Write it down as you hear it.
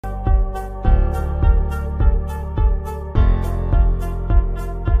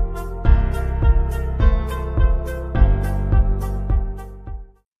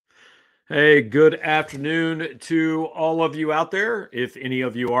Hey, good afternoon to all of you out there. If any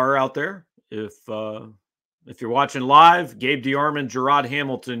of you are out there, if you're watching live, Gabe DeArmond, Gerard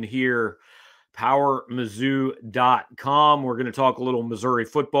Hamilton here, PowerMizzou.com. We're going to talk a little Missouri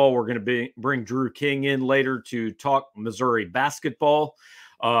football. We're going to bring Drew King in later to talk Missouri basketball.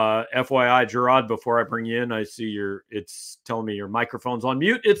 FYI, Gerard, before I bring you in, I see it's telling me your microphone's on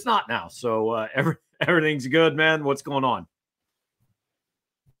mute. It's not now. So everything's good, man. What's going on?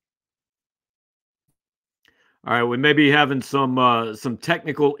 All right, we may be having some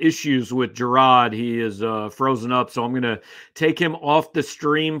technical issues with Gerard. He is frozen up, so I'm going to take him off the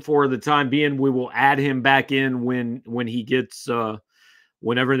stream for the time being. We will add him back in when he gets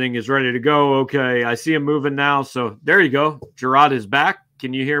when everything is ready to go. Okay, I see him moving now. So there you go. Gerard is back.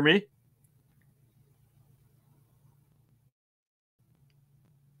 Can you hear me?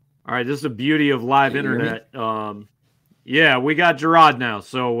 All right, this is the beauty of live internet. Yeah, we got Gerard now.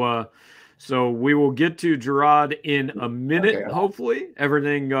 So we will get to Gerard in a minute, okay. Hopefully.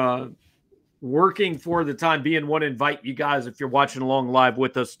 Everything working for the time being. Want to invite you guys, if you're watching along live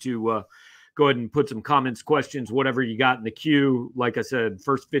with us, to go ahead and put some comments, questions, whatever you got in the queue. Like I said,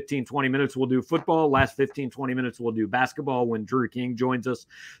 first 15, 20 minutes we'll do football. Last 15, 20 minutes we'll do basketball when Drew King joins us.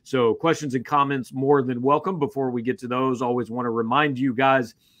 So questions and comments more than welcome. Before we get to those, always want to remind you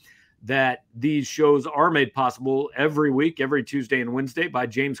guys that these shows are made possible every week, every Tuesday and Wednesday by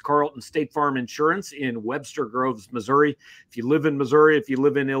James Carlton State Farm Insurance in Webster Groves, Missouri. If you live in Missouri, if you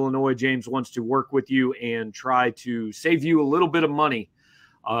live in Illinois, James wants to work with you and try to save you a little bit of money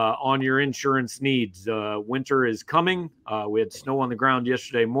on your insurance needs. Winter is coming. We had snow on the ground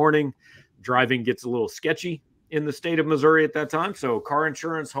yesterday morning. Driving gets a little sketchy in the state of Missouri at that time. So car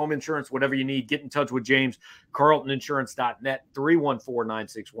insurance, home insurance, whatever you need, get in touch with James, carltoninsurance.net,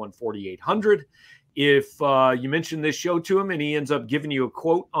 314-961-4800. If you mention this show to him and he ends up giving you a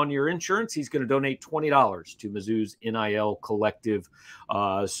quote on your insurance, he's going to donate $20 to Mizzou's NIL collective.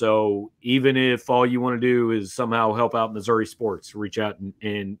 So even if all you want to do is somehow help out Missouri sports, reach out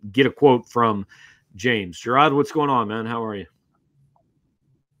and get a quote from James. Gerard, what's going on, man? How are you?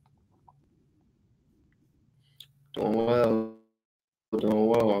 Doing well.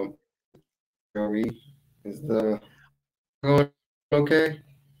 Joey, is the going okay?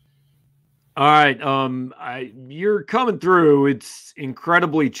 All right. You're coming through. It's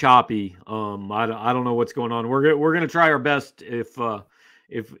incredibly choppy. I don't know what's going on. We're gonna try our best. If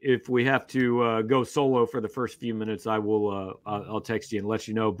we have to go solo for the first few minutes, I'll text you and let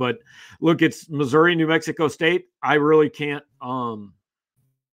you know. But look, it's Missouri, New Mexico State. I really can't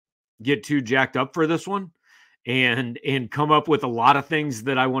get too jacked up for this one and come up with a lot of things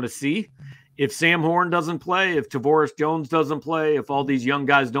that I want to see. If Sam Horn doesn't play, if Tavoris Jones doesn't play, if all these young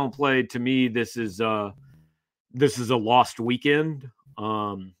guys don't play, to me, this is a lost weekend.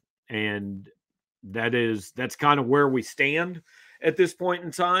 And that's kind of where we stand at this point in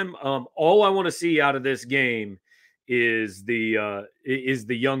time. All I want to see out of this game is the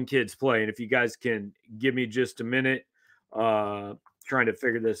young kids play. And if you guys can give me just a minute, trying to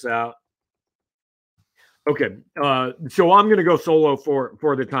figure this out. Okay, so I'm going to go solo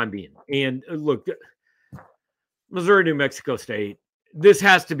for the time being. And look, Missouri, New Mexico State, this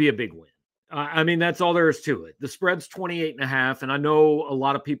has to be a big win. I mean, that's all there is to it. The spread's 28.5, and I know a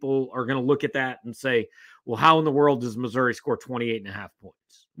lot of people are going to look at that and say, well, how in the world does Missouri score 28.5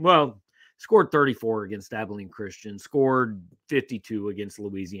 points? Well, scored 34 against Abilene Christian, scored 52 against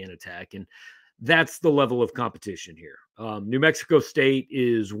Louisiana Tech, and that's the level of competition here. New Mexico State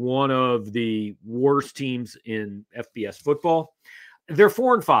is one of the worst teams in FBS football. They're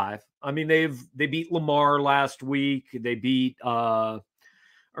 4-5. I mean, they beat Lamar last week. They beat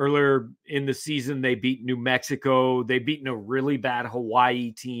earlier in the season. They beat New Mexico. They beaten a really bad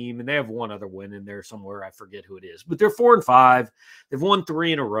Hawaii team, and they have one other win in there somewhere. I forget who it is, but they're 4-5. They've won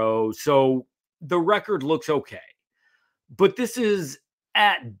 3 in a row, so the record looks okay. But this is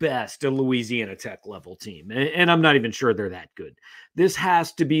at best a Louisiana Tech level team. And I'm not even sure they're that good. This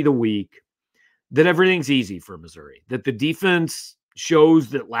has to be the week that everything's easy for Missouri, that the defense shows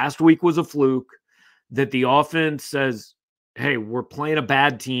that last week was a fluke, that the offense says, hey, we're playing a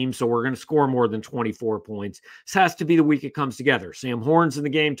bad team, so we're going to score more than 24 points. This has to be the week it comes together. Sam Horn's in the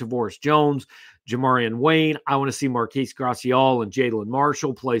game, Tavoris Jones, Jamarian Wayne. I want to see Marquise Gracial and Jalen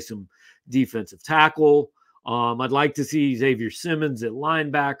Marshall play some defensive tackle. I'd like to see Xavier Simmons at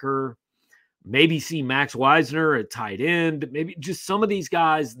linebacker, maybe see Max Wisner at tight end, maybe just some of these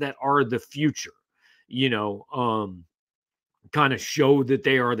guys that are the future, kind of show that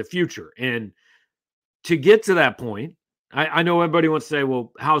they are the future. And to get to that point, I know everybody wants to say,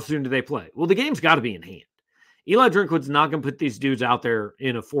 well, how soon do they play? Well, the game's got to be in hand. Eli Drinkwood's not going to put these dudes out there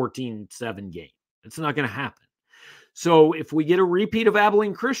in a 14-7 game. It's not going to happen. So if we get a repeat of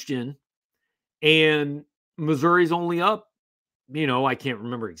Abilene Christian and Missouri's only up, I can't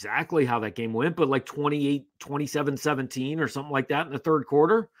remember exactly how that game went, but like 28, 27, 17 or something like that in the third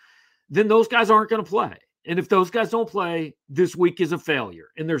quarter, then those guys aren't going to play. And if those guys don't play, this week is a failure.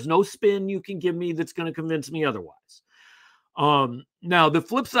 And there's no spin you can give me that's going to convince me otherwise. Now, the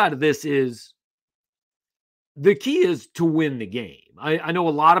flip side of this is the key is to win the game. I know a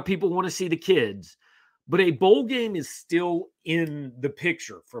lot of people want to see the kids, but a bowl game is still in the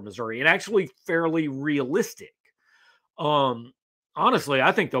picture for Missouri and actually fairly realistic. Honestly,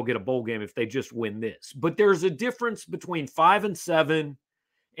 I think they'll get a bowl game if they just win this. But there's a difference between 5-7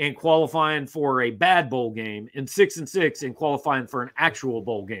 and qualifying for a bad bowl game and 6-6 and qualifying for an actual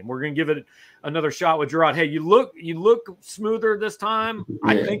bowl game. We're going to give it another shot with Gerard. Hey, you look smoother this time. Yeah.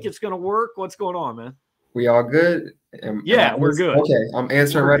 I think it's going to work. What's going on, man? We all good? We're good. Okay, I'm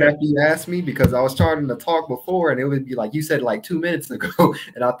answering after you asked me because I was starting to talk before and it would be like you said like 2 minutes ago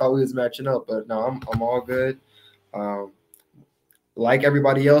and I thought we was matching up, but no, I'm all good. Like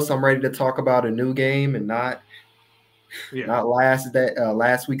everybody else, I'm ready to talk about a new game and not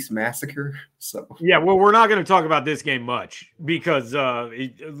last week's massacre. So well, we're not going to talk about this game much because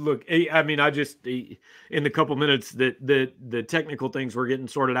look, I mean, I just in the couple minutes that the technical things were getting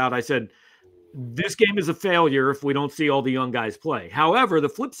sorted out, I said this game is a failure if we don't see all the young guys play. However, the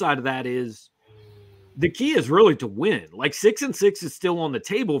flip side of that is the key is really to win. Like 6-6 is still on the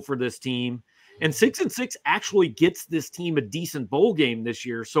table for this team. And 6-6 actually gets this team a decent bowl game this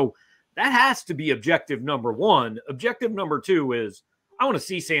year. So that has to be objective number one. Objective number two is I want to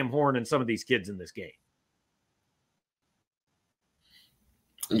see Sam Horn and some of these kids in this game.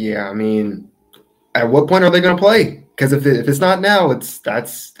 Yeah, I mean, at what point are they going to play? Because if it's not now,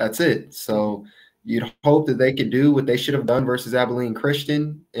 that's it. So you'd hope that they could do what they should have done versus Abilene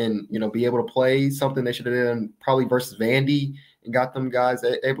Christian and, be able to play something they should have done probably versus Vandy and got them guys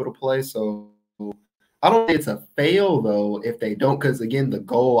able to play. So I don't think it's a fail, though, if they don't, because, again, the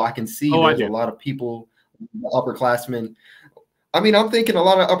goal, I can see there's a lot of people, upperclassmen. I mean, I'm thinking a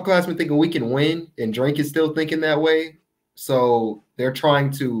lot of upperclassmen thinking we can win, and Drink is still thinking that way. So they're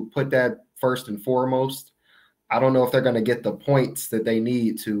trying to put that first and foremost. I don't know if they're going to get the points that they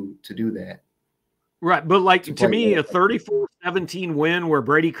need to do that. Right, but, like, to me, a 34-17 win where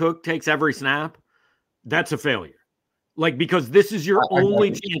Brady Cook takes every snap, that's a failure. Like, because this is your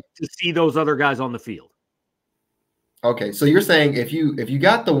only chance to see those other guys on the field. Okay, so you're saying if you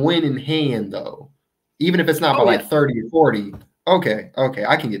got the win in hand, though, even if it's not by like 30 or 40, okay,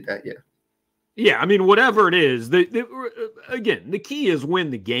 I can get that, yeah. Yeah, I mean, whatever it is, again, the key is win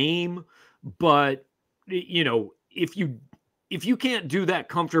the game, but, if you can't do that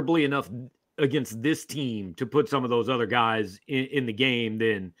comfortably enough against this team to put some of those other guys in the game,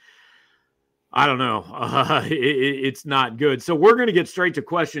 then I don't know. It's not good. So we're going to get straight to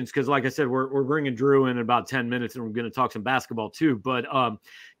questions because, like I said, we're bringing Drew in about 10 minutes and we're going to talk some basketball too. But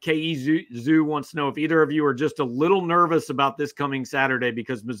K.E. Zoo wants to know if either of you are just a little nervous about this coming Saturday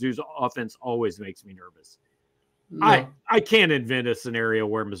because Mizzou's offense always makes me nervous. No. I can't invent a scenario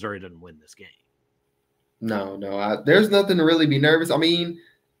where Missouri doesn't win this game. No. There's nothing to really be nervous. I mean,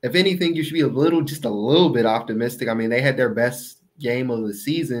 if anything, you should be just a little bit optimistic. I mean, they had their best game of the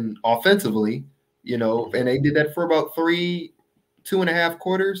season offensively, and they did that for about 2.5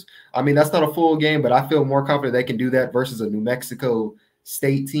 quarters. I mean, that's not a full game, but I feel more confident they can do that versus a New Mexico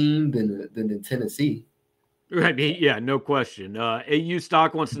State team than in Tennessee. Right. Yeah, no question. AU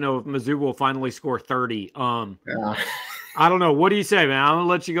Stock wants to know if Mizzou will finally score 30. I don't know. What do you say, man? I'm going to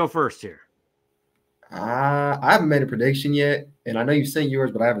let you go first here. I haven't made a prediction yet, and I know you've seen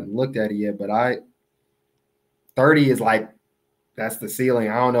yours, but I haven't looked at it yet. But 30 is like, that's the ceiling.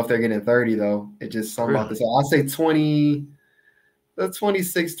 I don't know if they're getting 30, though. It's just something about this. I'll say 20, the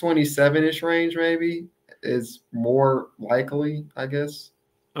 26, 27-ish range maybe is more likely, I guess.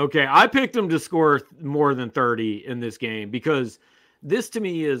 Okay, I picked them to score more than 30 in this game because this to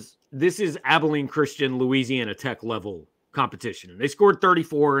me is Abilene Christian, Louisiana Tech level competition. They scored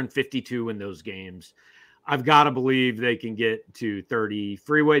 34 and 52 in those games. I've got to believe they can get to 30.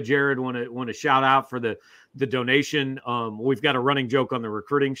 Freeway Jared want to shout out for the donation. We've got a running joke on the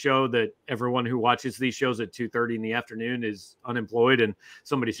recruiting show that everyone who watches these shows at 2:30 in the afternoon is unemployed. And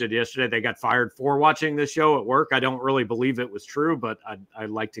somebody said yesterday they got fired for watching this show at work. I don't really believe it was true, but I'd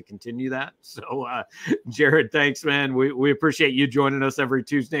like to continue that. So Jared, thanks, man. We appreciate you joining us every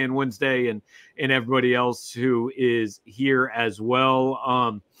Tuesday and Wednesday and everybody else who is here as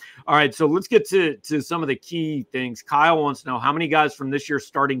well. All right, so let's get to some of the key things. Kyle wants to know how many guys from this year's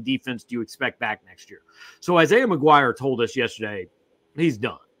starting defense do you expect back next year? So Isaiah McGuire told us yesterday he's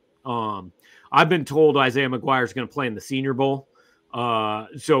done. I've been told Isaiah McGuire is going to play in the Senior Bowl.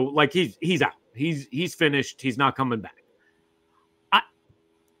 So like he's out. He's finished. He's not coming back.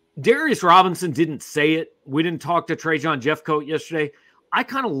 Darius Robinson didn't say it. We didn't talk to Trajan Jeffcoat yesterday. I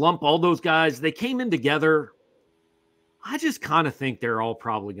kind of lump all those guys. They came in together. I just kind of think they're all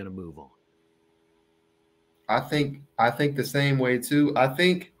probably going to move on. I think the same way too. I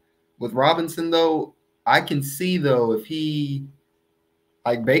think with Robinson though, I can see though if he,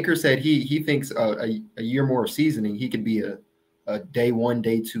 like Baker said, he thinks a year more of seasoning, he could be a day 1,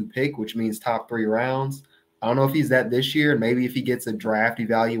 day 2 pick, which means top 3 rounds. I don't know if he's that this year. Maybe if he gets a draft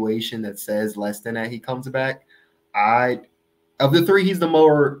evaluation that says less than that, he comes back. Of the 3,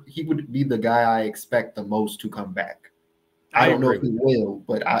 he would be the guy I expect the most to come back. I don't know if he will,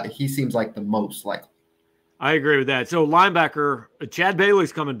 but he seems like the most likely. I agree with that. So linebacker, Chad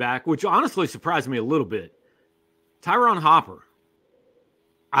Bailey's coming back, which honestly surprised me a little bit. Tyron Hopper.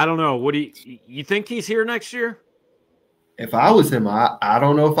 I don't know. What do you think he's here next year? If I was him, I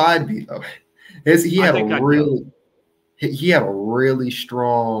don't know if I'd be though. He had a really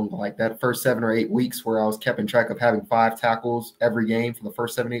strong, like that first 7 or 8 weeks where I was keeping track of having 5 tackles every game for the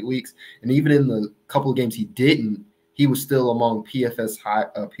first 7-8 weeks. And even in the couple of games he didn't, he was still among PFF's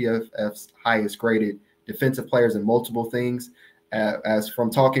highest graded defensive players in multiple things. As from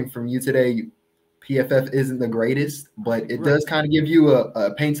talking from you today, PFF isn't the greatest, but it does kind of give you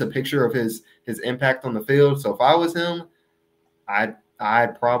paints a picture of his impact on the field. So if I was him,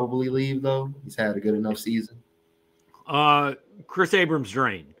 I'd probably leave though. He's had a good enough season. Chris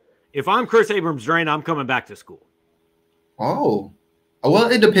Abrams-Draine. If I'm Chris Abrams-Draine, I'm coming back to school. Oh,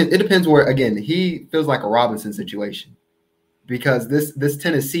 well, it depends. It depends where. Again, he feels like a Robinson situation because this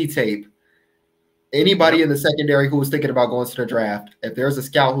Tennessee tape. Anybody in the secondary who was thinking about going to the draft, if there's a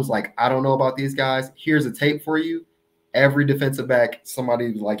scout who's like, I don't know about these guys, here's a tape for you. Every defensive back, somebody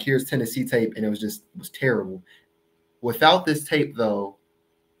was like, here's Tennessee tape, and it was terrible. Without this tape, though,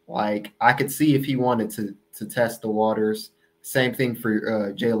 like I could see if he wanted to test the waters. Same thing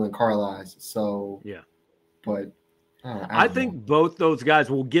for Jalen Carlisle. So yeah, but I think both those guys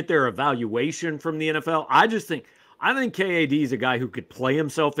will get their evaluation from the NFL. I think KAD is a guy who could play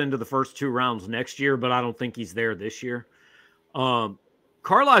himself into the first 2 rounds next year, but I don't think he's there this year.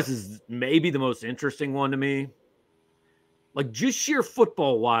 Carlisle is maybe the most interesting one to me. Like just sheer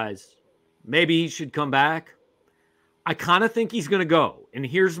football wise, maybe he should come back. I kind of think he's going to go. And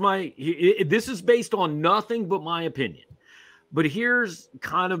here's this is based on nothing but my opinion. But here's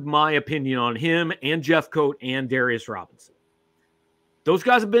kind of my opinion on him and Jeffcoat and Darius Robinson. Those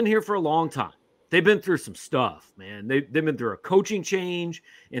guys have been here for a long time. They've been through some stuff, man. They've been through a coaching change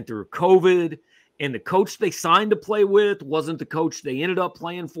and through COVID. And the coach they signed to play with wasn't the coach they ended up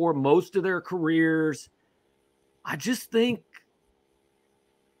playing for most of their careers. I just think,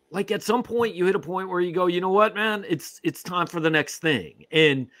 like at some point you hit a point where you go, you know what, man, it's time for the next thing.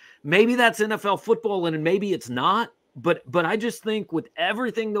 And maybe that's NFL football and maybe it's not. But I just think with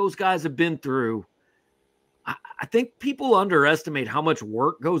everything those guys have been through, I think people underestimate how much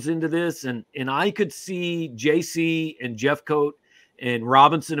work goes into this. And I could see JC and Jeffcoat and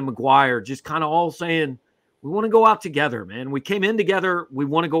Robinson and McGuire just kind of all saying, we want to go out together, man. We came in together. We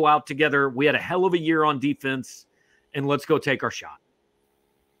want to go out together. We had a hell of a year on defense, and let's go take our shot.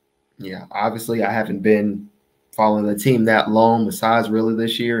 Yeah, obviously I haven't been following the team that long besides really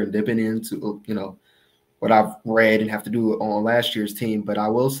this year and dipping into, what I've read and have to do on last year's team. But I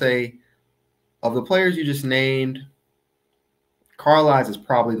will say, of the players you just named, Carlisle is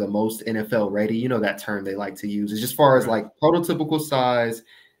probably the most NFL ready. You know that term they like to use. It's just far as like prototypical size,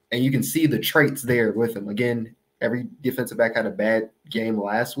 and you can see the traits there with him. Again, every defensive back had a bad game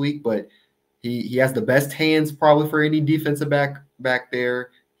last week, but he has the best hands probably for any defensive back there.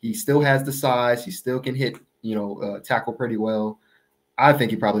 He still has the size. He still can hit, tackle pretty well. I think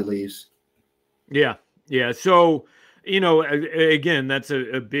he probably leaves. Yeah. Yeah. So, again, that's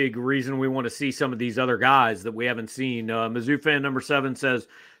a big reason we want to see some of these other guys that we haven't seen. Mizzou fan number 7 says,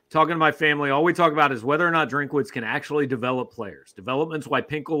 talking to my family, all we talk about is whether or not Drinkwitz can actually develop players. Development's why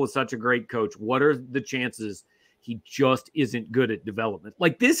Pinkel was such a great coach. What are the chances he just isn't good at development?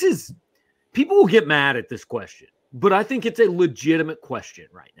 Like people will get mad at this question, but I think it's a legitimate question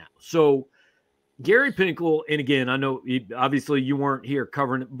right now. So Gary Pinkel, and again, I know obviously you weren't here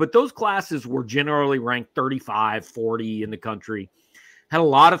covering it, but those classes were generally ranked 35, 40 in the country. Had a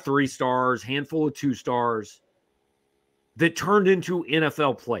lot of 3 stars, handful of 2 stars that turned into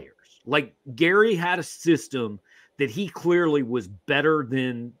NFL players. Like Gary had a system that he clearly was better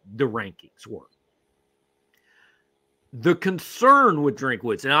than the rankings were. The concern with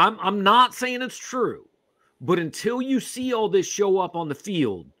Drinkwitz, and I'm not saying it's true, But until you see all this show up on the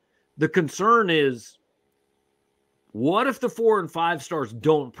field, the concern is, what if the 4 and 5 stars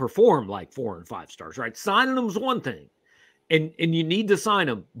don't perform like 4 and 5 stars, right? Signing them is one thing, and you need to sign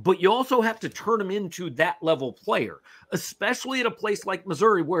them, but you also have to turn them into that level player, especially at a place like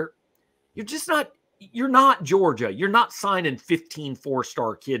Missouri where you're not Georgia. You're not signing 15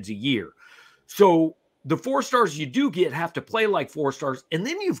 4-star kids a year. So the 4 stars you do get have to play like 4 stars, and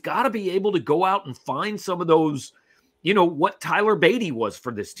then you've got to be able to go out and find some of those, what Tyler Beatty was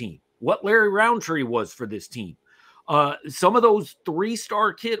for this team, what Larry Roundtree was for this team. Some of those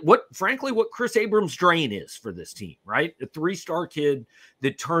 3-star kid, what Chris Abrams-Drain is for this team, right? A 3-star kid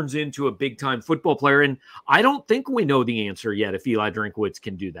that turns into a big-time football player. And I don't think we know the answer yet if Eli Drinkwitz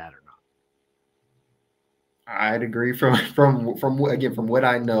can do that or not. I'd agree from what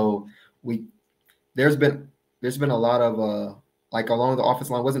I know, there's been a lot of like along the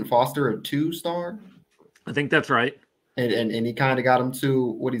offensive line. Wasn't Foster a 2-star? I think that's right. And he kind of got him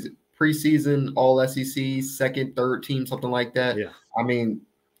to, what is it, preseason all SEC, second, third team, something like that. Yeah. I mean,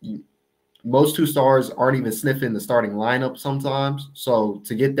 most 2-stars aren't even sniffing the starting lineup sometimes. So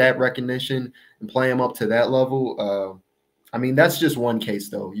to get that recognition and play them up to that level, I mean, that's just one case,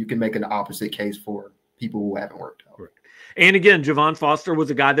 though. You can make an opposite case for people who haven't worked out. Right. And again, Javon Foster was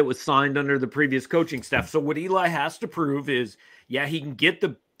a guy that was signed under the previous coaching staff. So what Eli has to prove is, yeah, he can get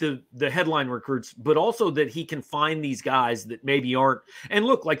the headline recruits, but also that he can find these guys that maybe aren't. And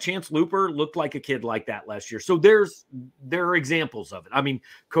look, like Chance Looper looked like a kid like that last year. So there are examples of it. I mean,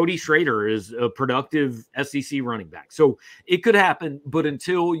 Cody Schrader is a productive SEC running back. So it could happen, but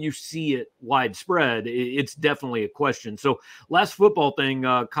until you see it widespread, it's definitely a question. So last football thing,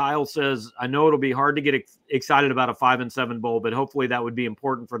 Kyle says, I know it'll be hard to get excited about a 5-7 bowl, but hopefully that would be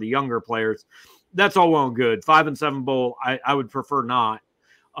important for the younger players. That's all well and good. 5-7 bowl, I would prefer not.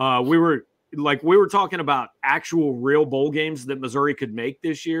 We were talking about actual real bowl games that Missouri could make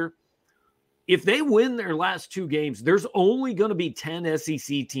this year. If they win their last 2 games, there's only going to be 10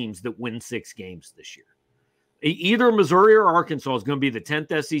 SEC teams that win 6 games this year. Either Missouri or Arkansas is going to be the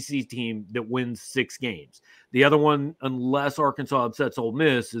 10th SEC team that wins 6 games. The other one, unless Arkansas upsets Ole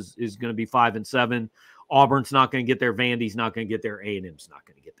Miss, is going to be 5-7. Auburn's not going to get there. Vandy's not going to get there. A&M's not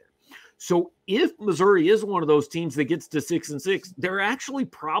going to get there. So if Missouri is one of those teams that gets to 6-6, they're actually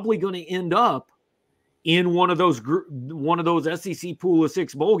probably going to end up in one of those SEC pool of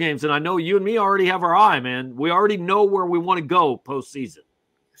 6 bowl games. And I know you and me already have our eye, man. We already know where we want to go postseason.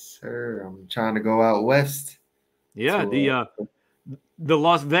 Sir, I'm trying to go out west. Yeah, the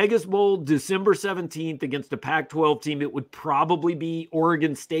Las Vegas Bowl, December 17th against a Pac-12 team. It would probably be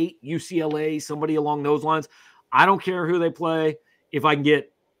Oregon State, UCLA, somebody along those lines. I don't care who they play. If I can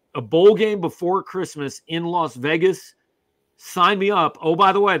get a bowl game before Christmas in Las Vegas, sign me up. Oh,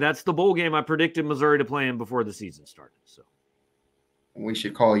 by the way, that's the bowl game I predicted Missouri to play in before the season started. So we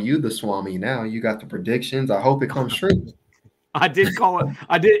should call you the Swami now. You got the predictions. I hope it comes true. I did call it.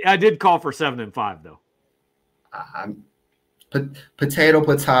 I did call for 7-5 though. Potato,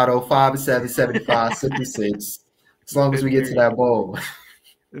 5-7, 75, 66. As long as we get to that bowl.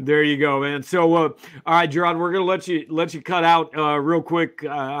 There you go, man. So, all right, Gerard, we're gonna let you cut out real quick.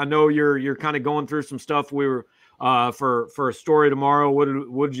 I know you're kind of going through some stuff. We were for a story tomorrow.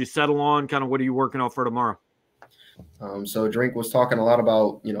 What did you settle on? Kind of what are you working on for tomorrow? So Drink was talking a lot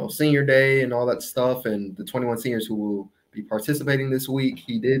about senior day and all that stuff, and the 21 seniors who will be participating this week.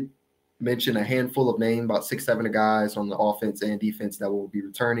 He did mention a handful of names, about 6-7 guys on the offense and defense that will be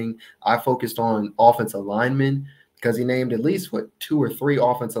returning. I focused on offensive linemen, because he named at least 2 or 3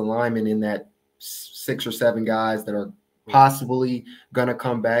 offensive linemen in that 6 or 7 guys that are possibly going to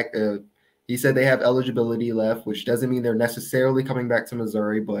come back. He said they have eligibility left, which doesn't mean they're necessarily coming back to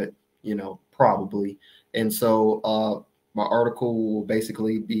Missouri, but, probably. And so my article will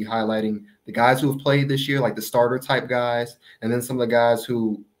basically be highlighting the guys who have played this year, like the starter type guys, and then some of the guys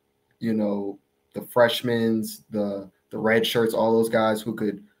who, the freshmen, the red shirts, all those guys who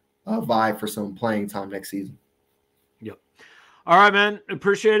could vie for some playing time next season. All right, man.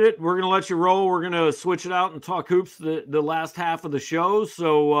 Appreciate it. We're going to let you roll. We're going to switch it out and talk hoops the last half of the show.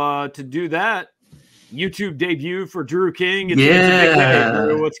 So to do that, YouTube debut for Drew King. It's a big day.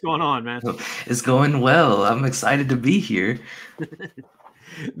 Drew, what's going on, man? It's going well. I'm excited to be here.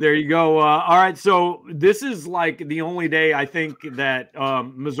 There you go. All right. So this is like the only day I think that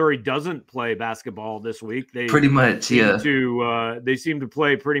Missouri doesn't play basketball this week. They pretty much, yeah. They seem to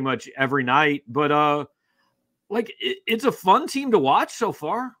play pretty much every night. But it's a fun team to watch so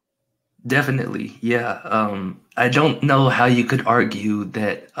far. Definitely, yeah. I don't know how you could argue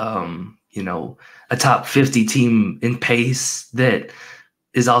that a top 50 team in pace that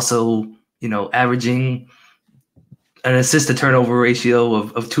is also averaging an assist to turnover ratio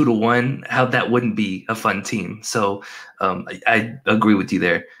of 2-1, how that wouldn't be a fun team. So I agree with you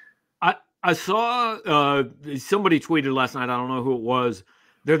there. I saw somebody tweeted last night, I don't know who it was.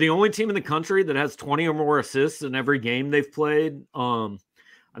 They're the only team in the country that has 20 or more assists in every game they've played.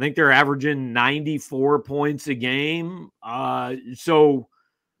 I think they're averaging 94 points a game. So,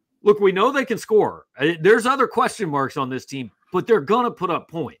 look, we know they can score. There's other question marks on this team, but they're going to put up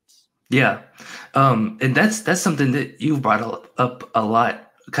points. Yeah. And that's something that you've brought up a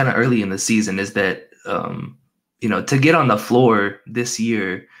lot kind of early in the season is that, to get on the floor this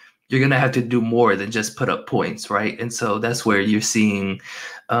year, you're going to have to do more than just put up points, right? And so that's where you're seeing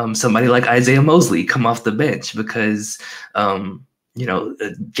somebody like Isaiah Mosley come off the bench because,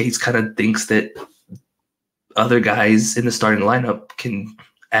 Gates kind of thinks that other guys in the starting lineup can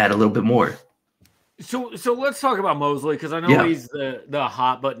add a little bit more. So let's talk about Mosley because I know he's the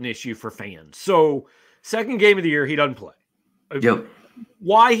hot button issue for fans. So second game of the year, he doesn't play. Yep.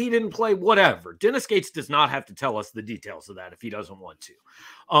 Why he didn't play, whatever. Dennis Gates does not have to tell us the details of that if he doesn't want to.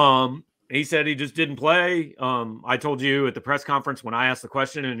 He said he just didn't play. I told you at the press conference when I asked the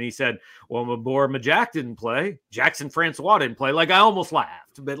question, and he said, well, Mbor Majak didn't play. Jackson Francois didn't play. Like, I almost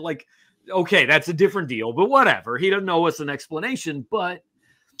laughed. But, like, okay, that's a different deal. But whatever. He doesn't owe us an explanation. But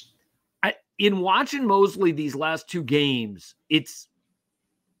in watching Mosley these last two games, it's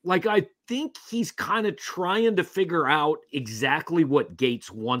like I think he's kind of trying to figure out exactly what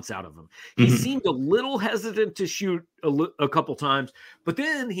Gates wants out of him. He seemed a little hesitant to shoot a couple times, but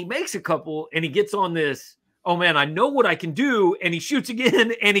then he makes a couple and he gets on this, oh man, I know what I can do. And he shoots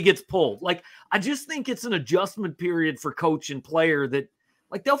again and he gets pulled. Like, I just think it's an adjustment period for coach and player that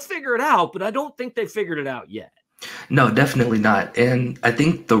like they'll figure it out, but I don't think they figured it out yet. No, definitely not. And I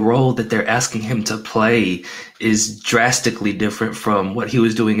think the role that they're asking him to play is drastically different from what he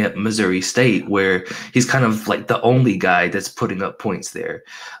was doing at Missouri State, where he's kind of like the only guy that's putting up points there.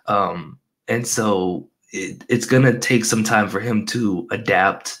 And so it's going to take some time for him to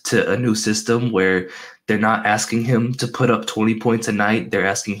adapt to a new system where they're not asking him to put up 20 points a night. They're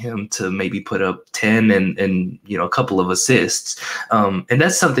asking him to maybe put up 10 and a couple of assists. And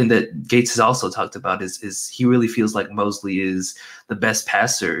that's something that Gates has also talked about is he really feels like Mosley is the best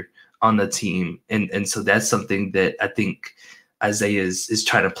passer on the team. And so that's something that I think Isaiah is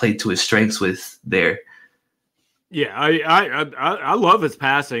trying to play to his strengths with there. Yeah, I love his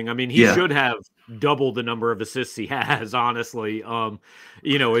passing. I mean, he should have double the number of assists he has, honestly.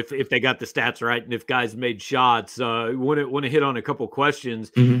 If they got the stats right and if guys made shots. Want to hit on a couple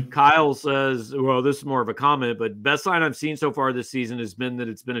questions. Kyle says, well, this is more of a comment, but best sign I've seen so far this season has been that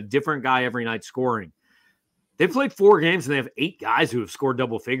it's been a different guy every night scoring. They've played 4 games and they have 8 guys who have scored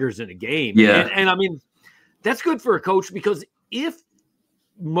double figures in a game. Yeah. And I mean, that's good for a coach because if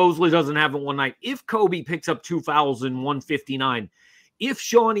Mosley doesn't have it one night, if Kobe picks up 2 fouls in 159, if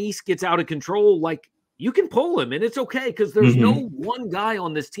Sean East gets out of control, like you can pull him and it's okay because there's no one guy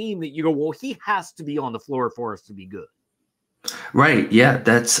on this team that you go, well, he has to be on the floor for us to be good. Right. Yeah.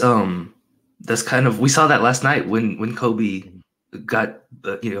 That's kind of, we saw that last night when Kobe got,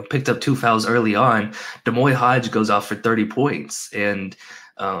 picked up 2 fouls early on. D'Moy Hodge goes off for 30 points. And,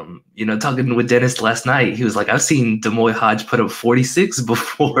 talking with Dennis last night, he was like, I've seen D'Moy Hodge put up 46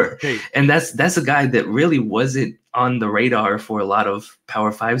 before. Hey. And that's a guy that really wasn't on the radar for a lot of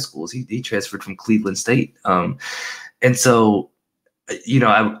Power 5 schools. He transferred from Cleveland State. And so,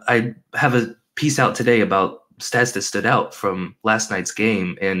 I have a piece out today about stats that stood out from last night's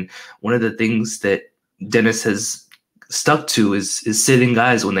game. And one of the things that Dennis has stuck to is sitting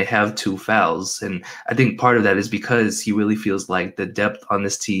guys when they have 2 fouls. And I think part of that is because he really feels like the depth on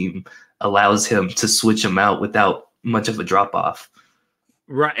this team allows him to switch them out without much of a drop off.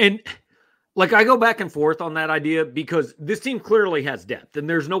 Right. And like I go back and forth on that idea because this team clearly has depth and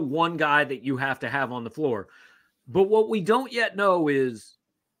there's no one guy that you have to have on the floor. But what we don't yet know is,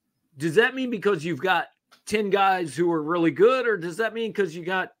 does that mean because you've got 10 guys who are really good, or does that mean because you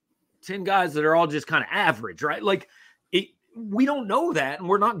got 10 guys that are all just kind of average, right? Like, we don't know that, and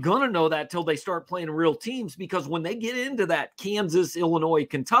we're not going to know that till they start playing real teams, because when they get into that Kansas, Illinois,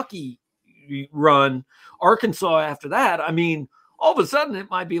 Kentucky run, Arkansas after that, I mean, all of a sudden it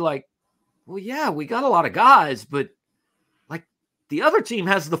might be like, well, yeah, we got a lot of guys, but like the other team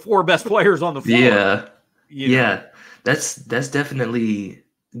has the 4 best players on the floor. Yeah. Yeah. That's definitely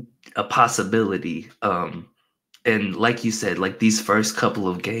a possibility. And like you said, like these first couple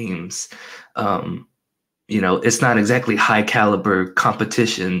of games, it's not exactly high caliber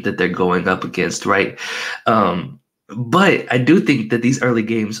competition that they're going up against, right? But I do think that these early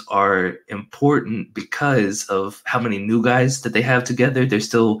games are important because of how many new guys that they have together. They're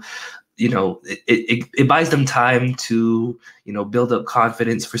still, it buys them time to, build up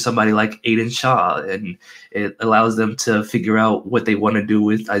confidence for somebody like Aiden Shaw, and it allows them to figure out what they want to do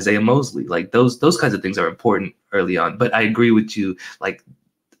with Isaiah Mosley. Like those kinds of things are important early on. But I agree with you. Like,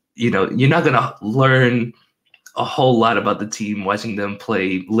 you're not going to learn a whole lot about the team watching them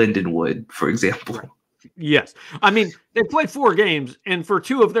play Lindenwood, for example. Yes. I mean, they played 4 games, and for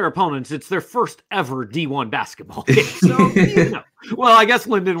 2 of their opponents, it's their first ever D1 basketball game. So, well, I guess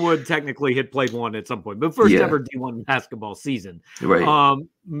Lindenwood technically had played 1 at some point, but first ever D1 basketball season. Right.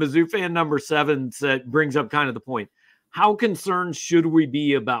 Mizzou fan number 7 brings up kind of the point. How concerned should we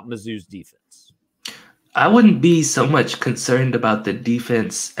be about Mizzou's defense? I wouldn't be so much concerned about the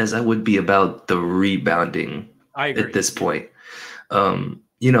defense as I would be about the rebounding at this point.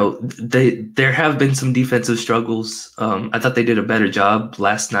 There have been some defensive struggles. I thought they did a better job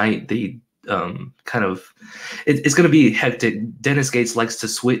last night. They it's going to be hectic. Dennis Gates likes to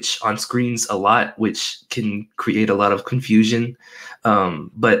switch on screens a lot, which can create a lot of confusion.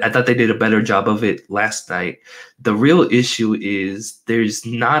 But I thought they did a better job of it last night. The real issue is there's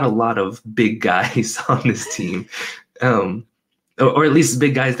not a lot of big guys on this team, or at least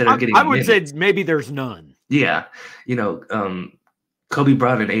big guys that are getting. I would say maybe there's none. Yeah, Kobe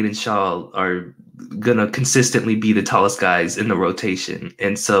Brown and Aiden Shaw are going to consistently be the tallest guys in the rotation.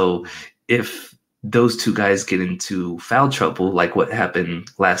 And so if those 2 guys get into foul trouble, like what happened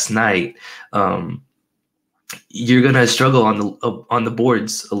last night, you're going to struggle on the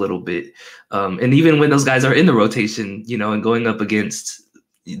boards a little bit. And even when those guys are in the rotation, and going up against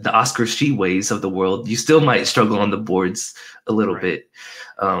the Oscar Sheways of the world, you still might struggle on the boards a little bit.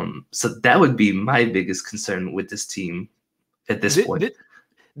 So that would be my biggest concern with this team at this point.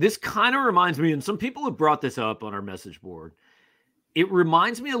 This kind of reminds me, and some people have brought this up on our message board. It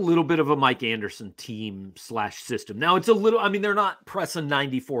reminds me a little bit of a Mike Anderson team / system. Now it's a little, I mean, they're not pressing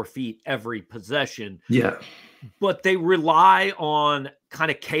 94 feet every possession. Yeah. But they rely on kind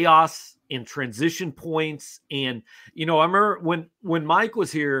of chaos and transition points. And, I remember when Mike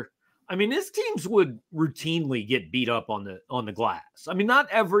was here, I mean, his teams would routinely get beat up on the glass. I mean, not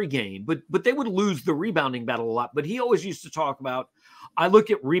every game, but they would lose the rebounding battle a lot. But he always used to talk about, I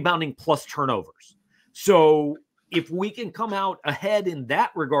look at rebounding plus turnovers. So if we can come out ahead in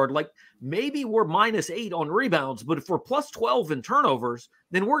that regard, like maybe we're -8 on rebounds, but if we're plus 12 in turnovers,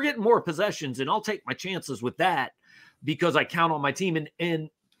 then we're getting more possessions, and I'll take my chances with that because I count on my team. And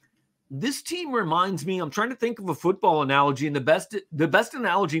this team reminds me, I'm trying to think of a football analogy, and the best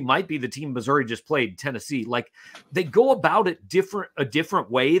analogy might be the team Missouri just played, Tennessee. Like they go about it a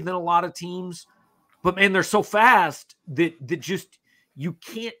different way than a lot of teams, but man, they're so fast that just you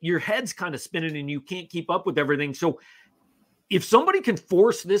can't, your head's kind of spinning and you can't keep up with everything. So if somebody can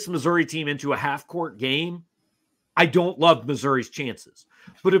force this Missouri team into a half-court game, I don't love Missouri's chances.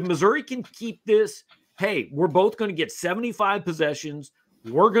 But if Missouri can keep this, hey, we're both going to get 75 possessions,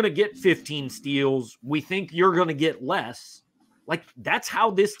 we're going to get 15 steals. We think you're going to get less. Like, that's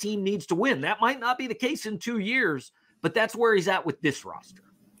how this team needs to win. That might not be the case in 2 years, but that's where he's at with this roster.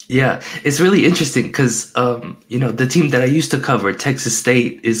 Yeah, it's really interesting because, the team that I used to cover, Texas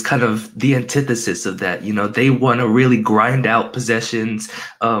State, is kind of the antithesis of that. They want to really grind out possessions,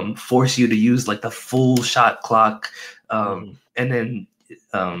 force you to use like the full shot clock, and then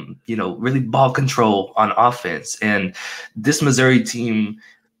really ball control on offense. And this Missouri team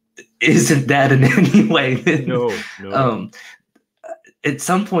isn't that in any way. No. At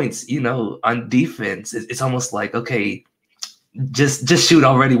some points, on defense, it's almost like, okay, just shoot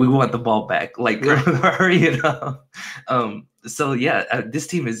already. We want the ball back. Like, hurry it up. So yeah, this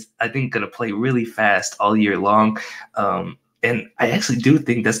team is, I think, going to play really fast all year long. And I actually do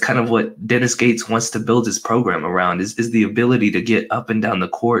think that's kind of what Dennis Gates wants to build his program around is the ability to get up and down the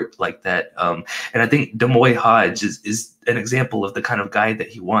court like that. And I think D'Moy Hodge is an example of the kind of guy that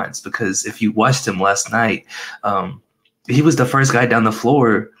he wants, because if you watched him last night, he was the first guy down the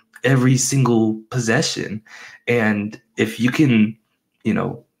floor every single possession. And if you can,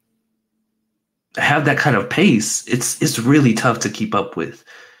 have that kind of pace, it's really tough to keep up with.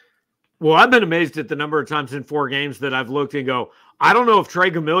 Well, I've been amazed at the number of times in 4 games that I've looked and go, I don't know if Trey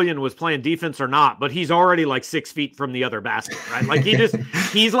Gamillion was playing defense or not, but he's already like 6 feet from the other basket, right? Like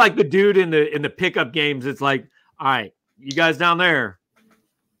he's like the dude in the pickup games. It's like, all right, you guys down there,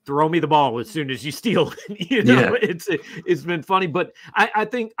 throw me the ball as soon as you steal it. It's been funny, but I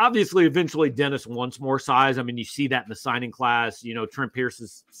think obviously eventually Dennis wants more size. I mean, you see that in the signing class. Trent Pierce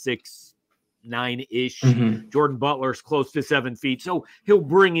is 6'9"-ish. Jordan Butler's close to 7 feet, so he'll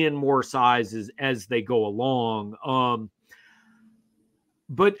bring in more sizes as they go along.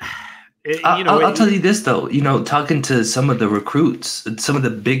 But I'll tell you this though, talking to some of the recruits, some of the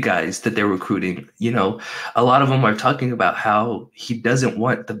big guys that they're recruiting, a lot of them are talking about how he doesn't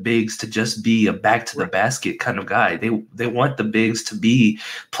want the bigs to just be a back to the basket kind of guy. They want the bigs to be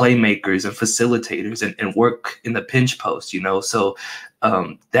playmakers and facilitators and work in the pinch post, So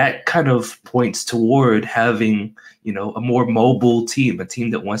that kind of points toward having, a more mobile team, a team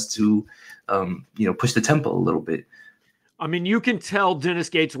that wants to, push the tempo a little bit. I mean, you can tell Dennis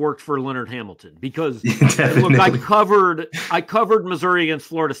Gates worked for Leonard Hamilton because look, I covered Missouri against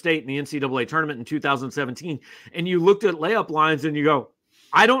Florida State in the NCAA tournament in 2017, and you looked at layup lines and you go,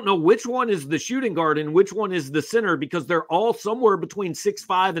 I don't know which one is the shooting guard and which one is the center because they're all somewhere between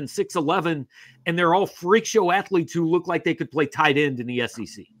 6'5" and 6'11", and they're all freak show athletes who look like they could play tight end in the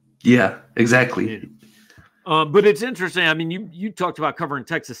SEC. Yeah, exactly. Yeah. But it's interesting. I mean, you talked about covering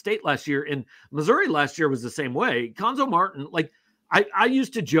Texas State last year, and Missouri last year was the same way. Cuonzo Martin, like I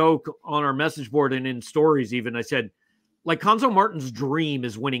used to joke on our message board and in stories even, I said, like Cuonzo Martin's dream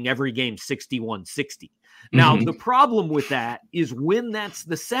is winning every game 61-60. Now, the problem with that is when that's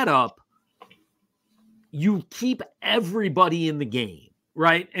the setup, you keep everybody in the game,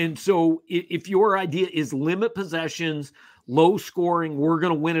 right? And so if your idea is limit possessions, low scoring, we're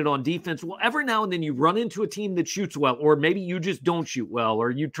going to win it on defense. Well, every now and then you run into a team that shoots well, or maybe you just don't shoot well,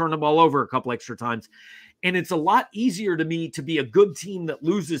 or you turn the ball over a couple extra times. And it's a lot easier to me to be a good team that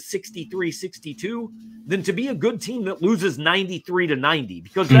loses 63-62 than to be a good team that loses 93-90,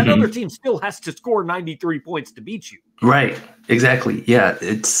 because that other team still has to score 93 points to beat you. Right. Exactly. Yeah.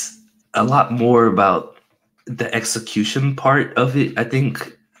 It's a lot more about the execution part of it, I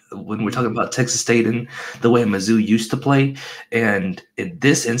think, when we're talking about Texas State and the way Mizzou used to play. And in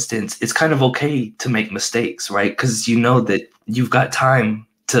this instance, it's kind of okay to make mistakes, right? Because you know that you've got time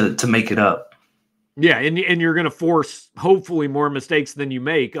to make it up. Yeah, and you're going to force, hopefully, more mistakes than you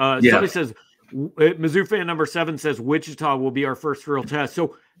make. Somebody says, Mizzou fan number 7 says, Wichita will be our first real test.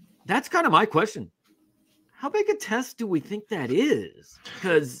 So that's kind of my question. How big a test do we think that is?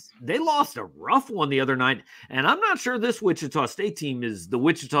 Because they lost a rough one the other night, and I'm not sure this Wichita State team is the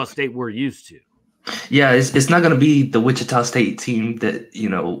Wichita State we're used to. Yeah, it's not going to be the Wichita State team that,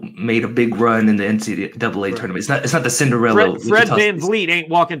 made a big run in the NCAA tournament. It's not the Cinderella. Fred VanVleet ain't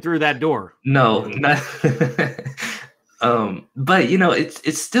walking through that door. No, not. But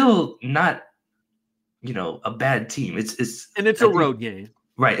it's still not, a bad team. It's a road game.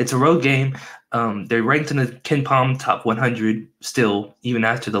 Right, it's a road game. They're ranked in the KenPom top 100 still, even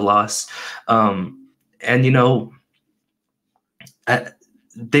after the loss.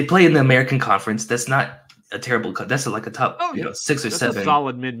 They play in the American Conference. That's not a terrible. That's like a top, 6 or 7. A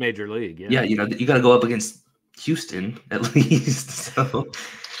solid mid-major league. Yeah, you got to go up against Houston at least. So,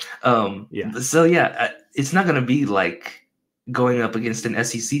 it's not going to be like going up against an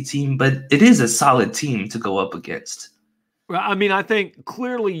SEC team, but it is a solid team to go up against. Well, I mean, I think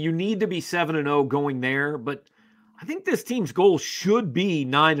clearly you need to be 7-0 going there, but I think this team's goal should be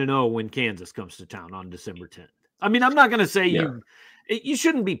 9-0 when Kansas comes to town on December 10th. I mean, I'm not going to say you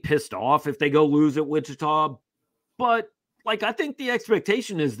shouldn't be pissed off if they go lose at Wichita, but I think the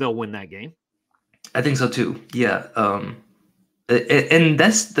expectation is they'll win that game. I think so too. Yeah. And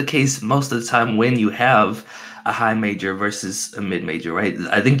that's the case most of the time when you have a high major versus a mid major, right?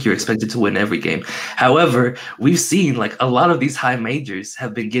 I think you're expected to win every game. However, we've seen a lot of these high majors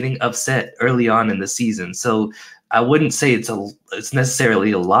have been getting upset early on in the season. So I wouldn't say it's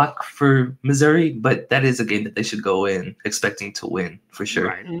necessarily a lock for Missouri, but that is a game that they should go in expecting to win for sure.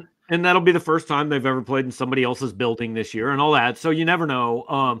 Right. And that'll be the first time they've ever played in somebody else's building this year and all that. So you never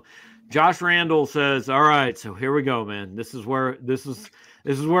know. Josh Randall says, all right, so here we go, man. This is where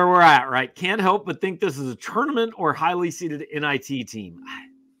we're at, right? Can't help but think this is a tournament or highly seeded NIT team.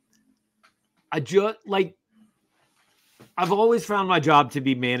 I've always found my job to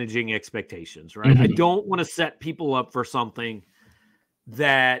be managing expectations, right? I don't want to set people up for something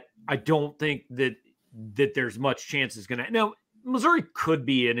that I don't think that there's much chance is going to. Now, Missouri could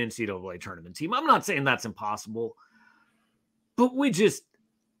be an NCAA tournament team. I'm not saying that's impossible, but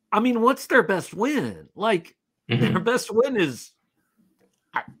what's their best win? Their best win is,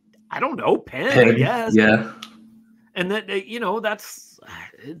 I don't know, Penn, I guess. Yeah. And that,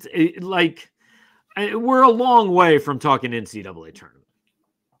 we're a long way from talking NCAA tournament.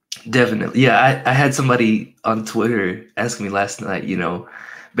 Definitely. Yeah. I had somebody on Twitter asking me last night,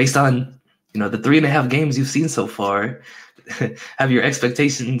 based on, the 3.5 games you've seen so far, have your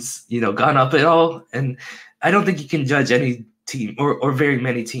expectations, gone up at all? And I don't think you can judge any team or very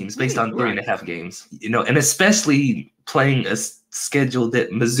many teams based on 3.5 games, and especially playing a schedule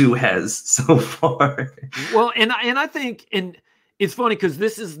that Mizzou has so far. Well, and I think, and It's funny because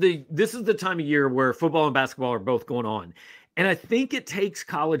this is the time of year where football and basketball are both going on. And I think it takes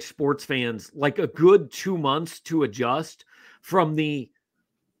college sports fans like a good 2 months to adjust from the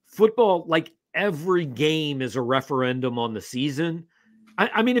football, like every game is a referendum on the season.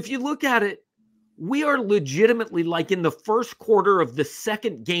 I mean, if you look at it, we are legitimately like in the first quarter of the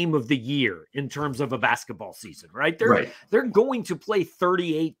second game of the year in terms of a basketball season, right? They're going to play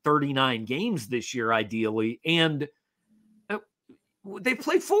 38, 39 games this year, ideally. And they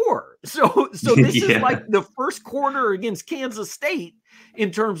played 4. So this is like the first quarter against Kansas State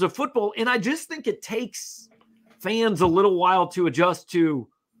in terms of football. And I just think it takes fans a little while to adjust to,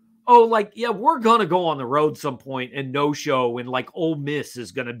 we're going to go on the road some point and no show, and like Ole Miss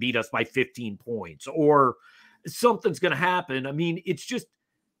is going to beat us by 15 points or something's going to happen. I mean, it's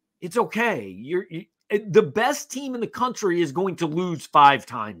okay. The best team in the country is going to lose 5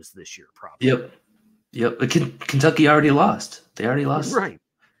 times this year, probably. Yep. Kentucky already lost. They already lost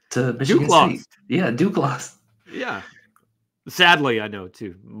to Michigan State. Lost. Yeah, Duke lost. Yeah. Sadly, I know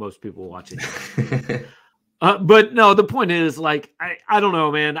too. Most people watching. But no, the point is, like, I don't know,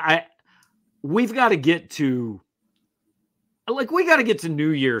 man. We've got to get to New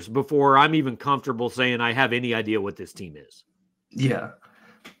Year's before I'm even comfortable saying I have any idea what this team is. Yeah.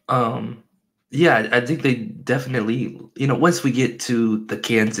 I think they definitely, once we get to the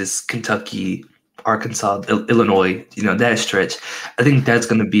Kansas, Kentucky, Arkansas, Illinois, that stretch, I think that's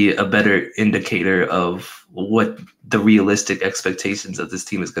going to be a better indicator of what the realistic expectations of this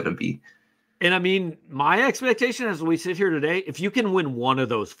team is going to be. And I mean, my expectation as we sit here today, if you can win one of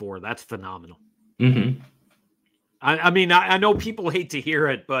those 4, that's phenomenal. Mm-hmm. I mean, I know people hate to hear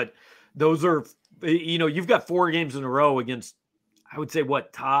it, but those are, you've got 4 games in a row against, I would say,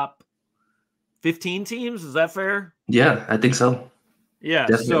 top 15 teams. Is that fair? Yeah, I think so. Yeah.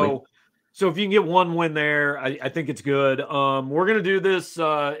 Definitely. So if you can get 1 win there, I think it's good. We're going to do this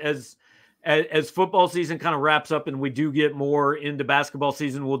as football season kind of wraps up and we do get more into basketball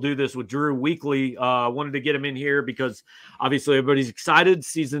season. We'll do this with Drew weekly. Wanted to get him in here because obviously everybody's excited.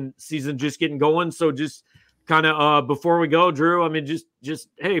 Season just getting going. So just kind of before we go, Drew, I mean, just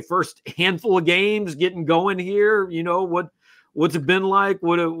hey, first handful of games getting going here. What's it been like?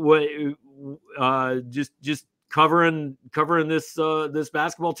 Just covering this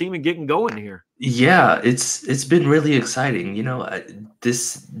basketball team and getting going here. Yeah, it's been really exciting.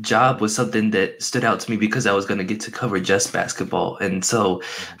 This job was something that stood out to me because I was going to get to cover just basketball. And so,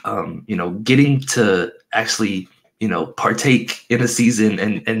 getting to actually, partake in a season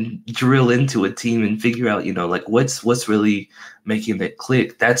and drill into a team and figure out, what's really making it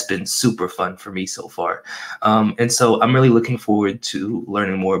click. That's been super fun for me so far. And so I'm really looking forward to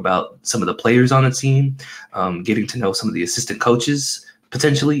learning more about some of the players on the team, getting to know some of the assistant coaches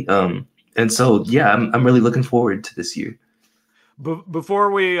potentially. And so, yeah, I'm really looking forward to this year.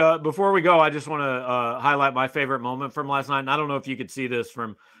 Before we go, I just want to highlight my favorite moment from last night. And I don't know if you could see this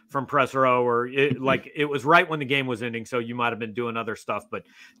from press row or it was right when the game was ending. So you might've been doing other stuff, but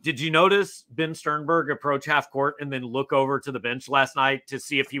did you notice Ben Sternberg approach half court and then look over to the bench last night to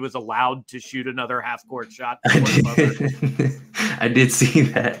see if he was allowed to shoot another half court shot? I did see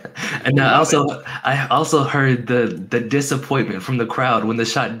that. And I also heard the disappointment from the crowd when the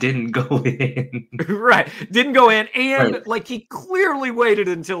shot didn't go in. Right. Didn't go in. And like he clearly waited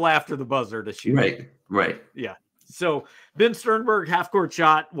until after the buzzer to shoot. Right. Yeah. So Ben Sternberg, half-court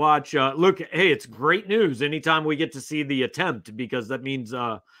shot, watch. Look, hey, it's great news anytime we get to see the attempt because that means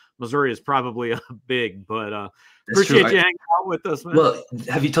Missouri is probably big. But appreciate you hanging out with us, man. Well,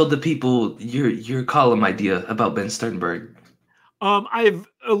 have you told the people your column idea about Ben Sternberg? I've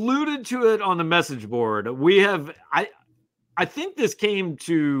alluded to it on the message board. We have I think this came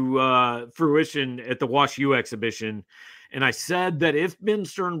to fruition at the Wash U exhibition. And I said that if Ben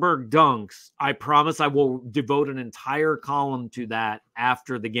Sternberg dunks, I promise I will devote an entire column to that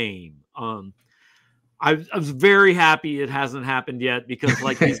after the game. I was very happy it hasn't happened yet because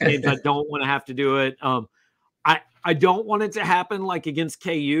like these games, I don't want to have to do it. I don't want it to happen like against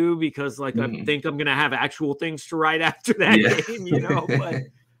KU because like I think I'm going to have actual things to write after that game,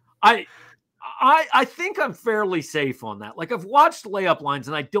 but I think I'm fairly safe on that. Like I've watched layup lines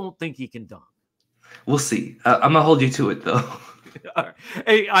and I don't think he can dunk. We'll see. I'm gonna hold you to it though. All right.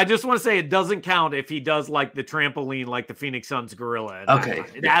 Hey, I just want to say it doesn't count if he does like the trampoline, like the Phoenix Suns gorilla. Okay,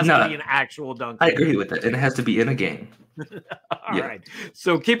 it has to be an actual dunk. I agree with that, and it has to be in a game. All right.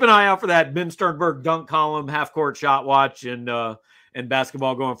 So keep an eye out for that Ben Sternberg dunk column, half court shot watch, and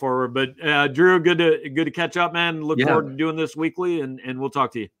basketball going forward. But Drew, good to catch up, man. Look forward to doing this weekly, and we'll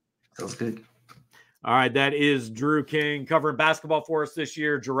talk to you. Sounds good. All right, that is Drew King covering basketball for us this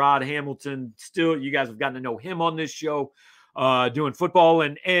year. Gerard Hamilton, still, you guys have gotten to know him on this show. doing football,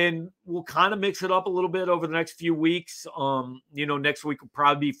 and we'll kind of mix it up a little bit over the next few weeks. Next week will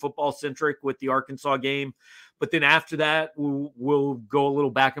probably be football centric with the Arkansas game, but then after that we'll go a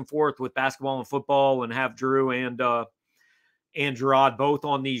little back and forth with basketball and football, and have Drew and Gerard both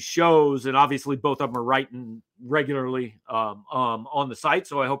on these shows, and obviously both of them are writing regularly on the site.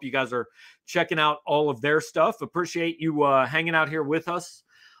 So I hope you guys are checking out all of their stuff. Appreciate you hanging out here with us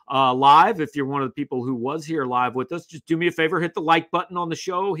live. If you're one of the people who was here live with us, just do me a favor, hit the like button on the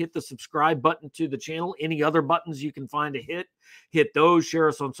show, hit the subscribe button to the channel. Any other buttons you can find to hit those. Share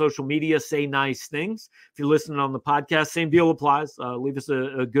us on social media, say nice things. If you're listening on the podcast, same deal applies. Leave us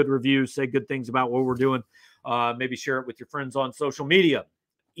a good review, say good things about what we're doing. Maybe share it with your friends on social media.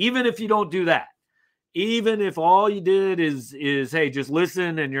 Even if you don't do that, even if all you did is hey, just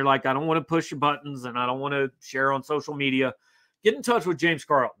listen, and you're like, I don't want to push your buttons and I don't want to share on social media, get in touch with James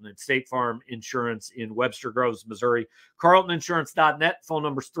Carlton at State Farm Insurance in Webster Groves, Missouri. CarltonInsurance.net. Phone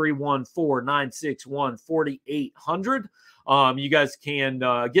number is 314-961-4800. You guys can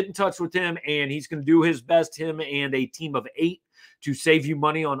get in touch with him, and he's going to do his best, him and a team of 8, to save you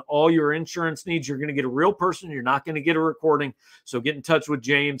money on all your insurance needs. You're going to get a real person. You're not going to get a recording. So get in touch with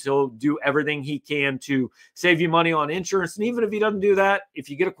James. He'll do everything he can to save you money on insurance. And even if he doesn't do that,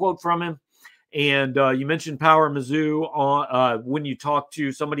 if you get a quote from him, and you mentioned Power Mizzou when you talk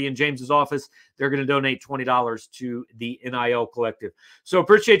to somebody in James's office, they're going to donate $20 to the NIL Collective. So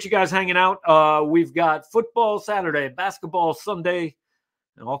appreciate you guys hanging out. We've got football Saturday, basketball Sunday,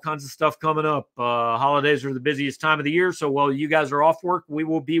 and all kinds of stuff coming up. Holidays are the busiest time of the year. So while you guys are off work, we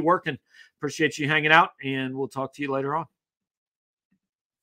will be working. Appreciate you hanging out, and we'll talk to you later on.